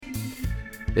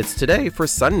It's today for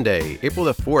Sunday, April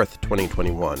the 4th,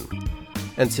 2021.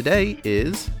 And today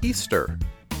is Easter.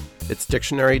 It's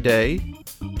Dictionary Day,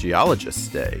 Geologist's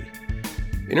Day,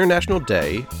 International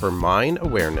Day for Mine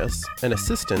Awareness and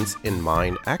Assistance in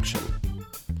Mine Action.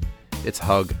 It's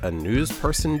Hug a News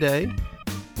Person Day,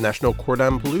 National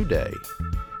Cordon Bleu Day,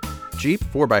 Jeep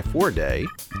 4x4 Day,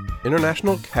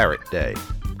 International Carrot Day.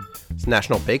 It's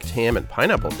National Baked Ham and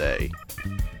Pineapple Day,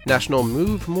 National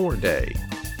Move More Day,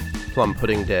 Plum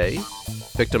Pudding Day,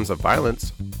 Victims of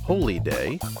Violence Holy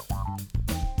Day,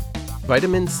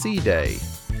 Vitamin C Day,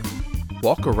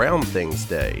 Walk Around Things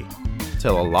Day,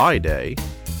 Tell a Lie Day,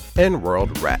 and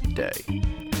World Rat Day.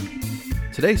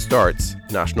 Today starts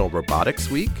National Robotics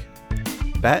Week,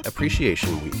 Bat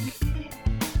Appreciation Week,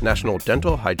 National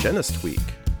Dental Hygienist Week,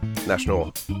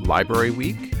 National Library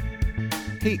Week,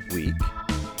 Hate Week,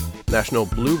 National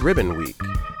Blue Ribbon Week,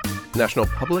 National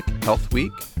Public Health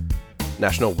Week,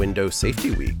 National Window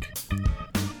Safety Week,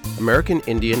 American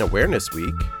Indian Awareness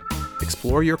Week,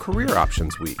 Explore Your Career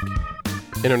Options Week,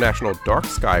 International Dark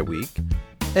Sky Week,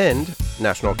 and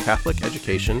National Catholic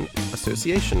Education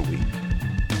Association Week.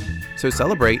 So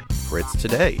celebrate, for it's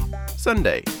today,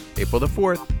 Sunday, April the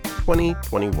 4th,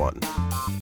 2021.